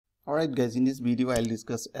Alright guys, in this video I'll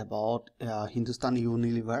discuss about Hindustan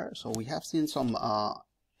Unilever. So we have seen some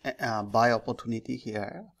buy opportunity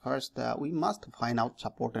here. First we must find out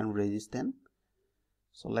support and resistance.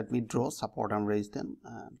 So let me draw support and resistance.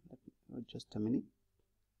 Just a minute.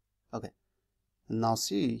 Okay, now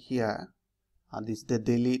see here, this is the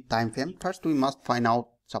daily time frame. First we must find out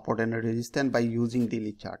support and resistance by using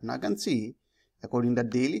daily chart. Now you can see according to the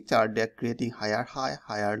daily chart they are creating higher high,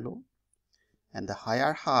 higher low, and the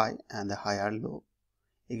higher high and the higher low.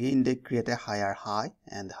 Again they create a higher high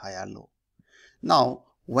and higher low. Now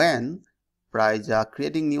when price are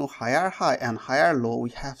creating new higher high and higher low,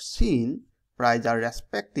 we have seen price are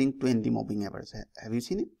respecting 20 moving average. Have you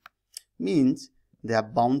seen it? Means they are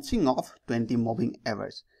bouncing off 20 moving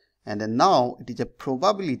average, and then now it is a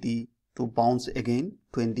probability to bounce again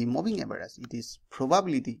 20 moving average. It is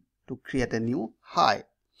probability to create a new high,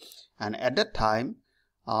 and at that time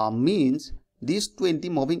means these 20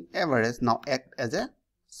 moving average now act as a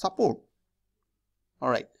support.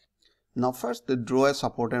 Alright, now first draw a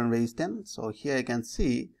support and resistance. So here you can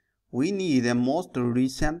see we need a most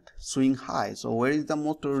recent swing high. So where is the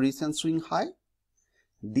most recent swing high?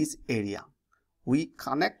 This area. We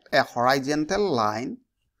connect a horizontal line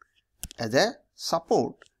as a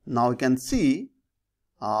support. Now you can see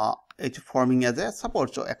it's forming as a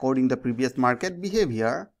support. So according to previous market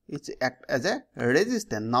behavior, it's act as a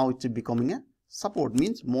resistance. Now it's becoming a support,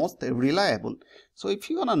 means most reliable. So if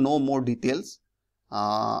you want to know more details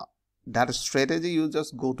that strategy, you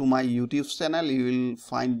just go to my YouTube channel. You will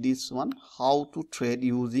find this one, how to trade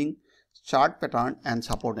using chart pattern and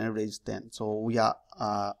support and resistance. So we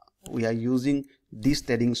are using this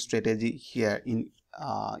trading strategy here in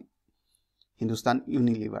Hindustan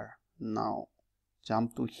Unilever. Now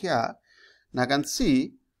jump to here. Now you can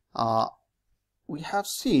see we have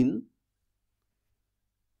seen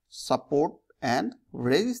support and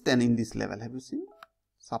resistance in this level. Have you seen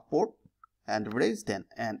support and resistance?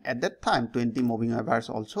 And at that time 20 moving average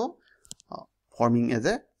also forming as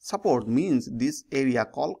a support, means this area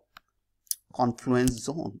called confluence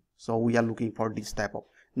zone. So we are looking for this type of.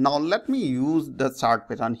 Now let me use the chart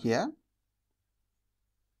pattern here.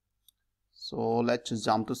 So let's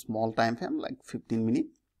jump to small time frame like 15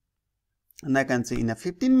 minutes, and I can see in a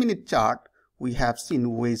 15-minute chart we have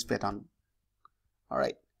seen waves pattern.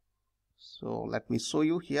 Alright, so let me show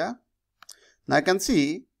you here. Now I can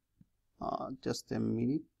see just a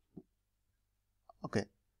minute. Okay,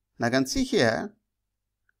 now I can see here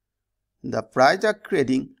the price are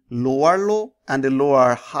creating lower low and a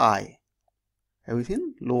lower high. Have you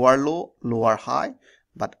seen lower low, lower high?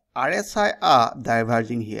 But RSI are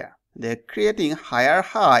diverging here. They are creating higher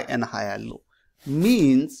high and higher low,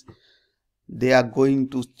 means they are going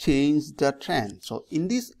to change the trend. So in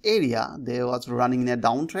this area they was running in a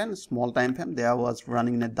downtrend, small time frame there was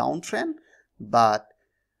running in a downtrend, but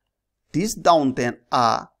this downtrend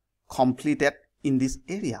are completed in this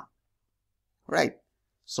area, right?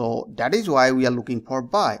 So that is why we are looking for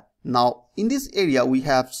buy. Now in this area we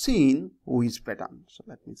have seen wedge pattern. So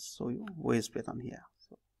let me show you wedge pattern here.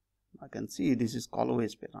 So I can see this is called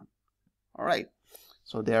wedge pattern. Alright,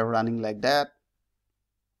 so they are running like that,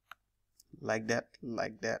 like that,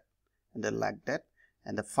 like that, and then like that,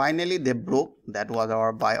 and then finally they broke. That was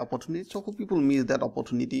our buy opportunity. So people miss that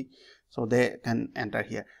opportunity, so they can enter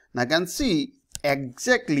here. Now I can see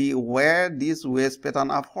exactly where these wedge pattern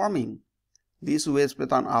are forming. These wedge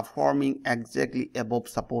pattern are forming exactly above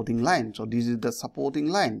supporting line. So this is the supporting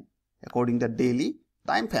line according to daily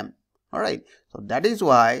time frame. Alright, so that is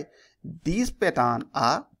why these pattern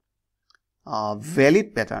are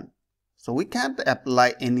valid pattern. So we can't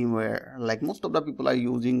apply anywhere. Like most of the people are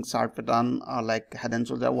using chart pattern or like head and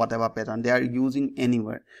shoulder, whatever pattern they are using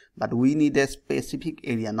anywhere, but we need a specific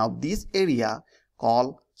area. Now this area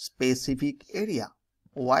called specific area.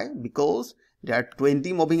 Why? Because there are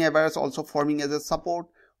 20 moving average also forming as a support,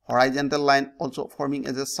 horizontal line also forming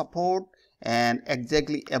as a support, and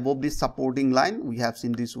exactly above this supporting line we have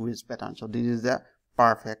seen this wedge pattern. So this is the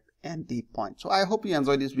perfect entry point. So I hope you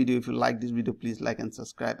enjoyed this video. If you like this video, please like and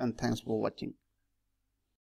subscribe, and thanks for watching.